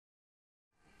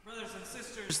and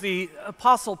sisters, the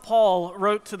Apostle Paul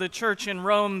wrote to the church in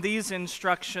Rome these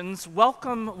instructions: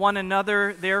 "Welcome one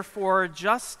another, therefore,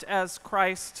 just as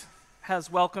Christ has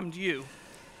welcomed you."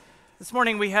 This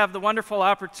morning we have the wonderful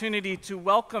opportunity to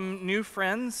welcome new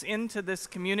friends into this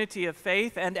community of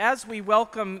faith, and as we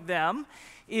welcome them,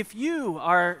 if you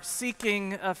are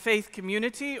seeking a faith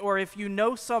community or if you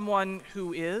know someone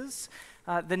who is,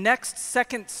 the next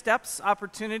Second Steps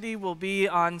opportunity will be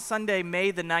on Sunday,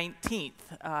 May the 19th,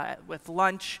 with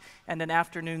lunch and an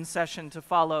afternoon session to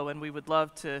follow, and we would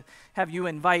love to have you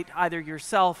invite either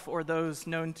yourself or those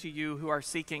known to you who are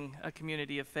seeking a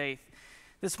community of faith.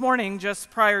 This morning,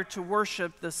 just prior to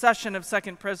worship, the session of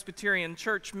Second Presbyterian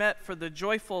Church met for the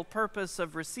joyful purpose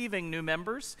of receiving new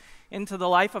members into the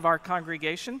life of our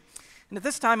congregation. And at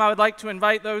this time, I would like to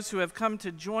invite those who have come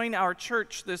to join our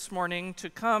church this morning to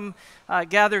come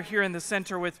gather here in the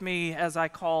center with me as I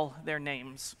call their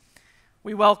names.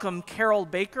 We welcome Carol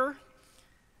Baker,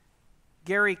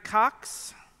 Gary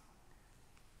Cox,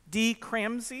 Dee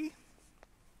Cramsey,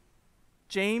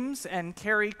 James and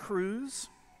Carrie Cruz,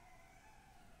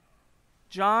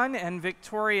 John and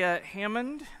Victoria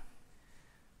Hammond.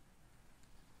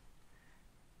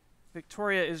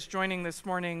 Victoria is joining this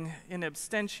morning in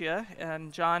absentia,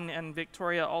 and John and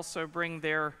Victoria also bring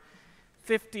their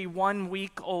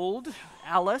 51-week-old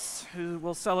Alice, who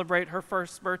will celebrate her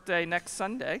first birthday next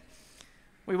Sunday.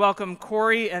 We welcome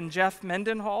Corey and Jeff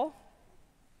Mendenhall,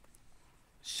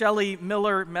 Shelley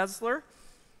Miller-Mesler,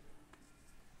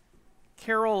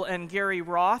 Carol and Gary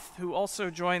Roth, who also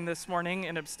join this morning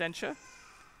in absentia,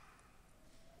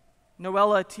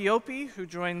 Noella Tiopi, who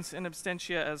joins in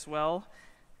absentia as well,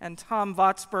 and Tom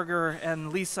Vatsberger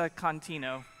and Lisa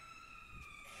Contino.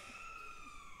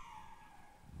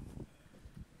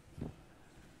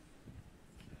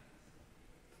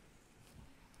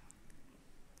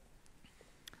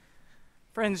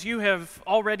 Friends, you have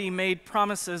already made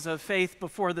promises of faith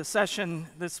before the session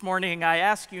this morning. I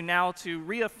ask you now to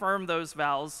reaffirm those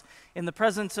vows in the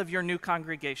presence of your new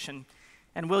congregation.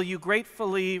 And will you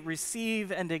gratefully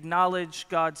receive and acknowledge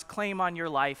God's claim on your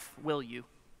life? Will you?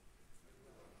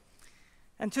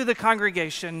 And to the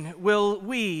congregation, will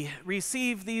we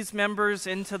receive these members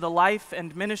into the life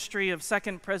and ministry of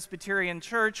Second Presbyterian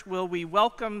Church? Will we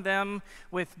welcome them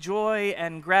with joy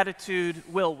and gratitude?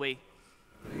 Will we?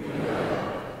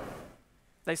 Yeah.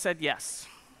 They said yes.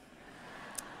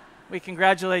 We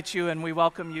congratulate you and we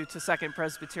welcome you to Second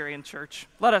Presbyterian Church.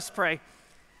 Let us pray.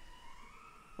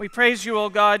 We praise you, O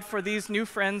God, for these new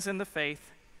friends in the faith.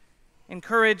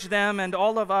 Encourage them and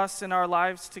all of us in our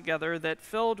lives together, that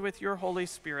filled with your Holy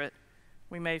Spirit,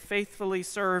 we may faithfully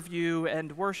serve you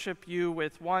and worship you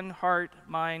with one heart,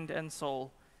 mind, and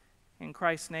soul. In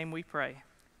Christ's name we pray.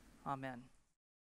 Amen.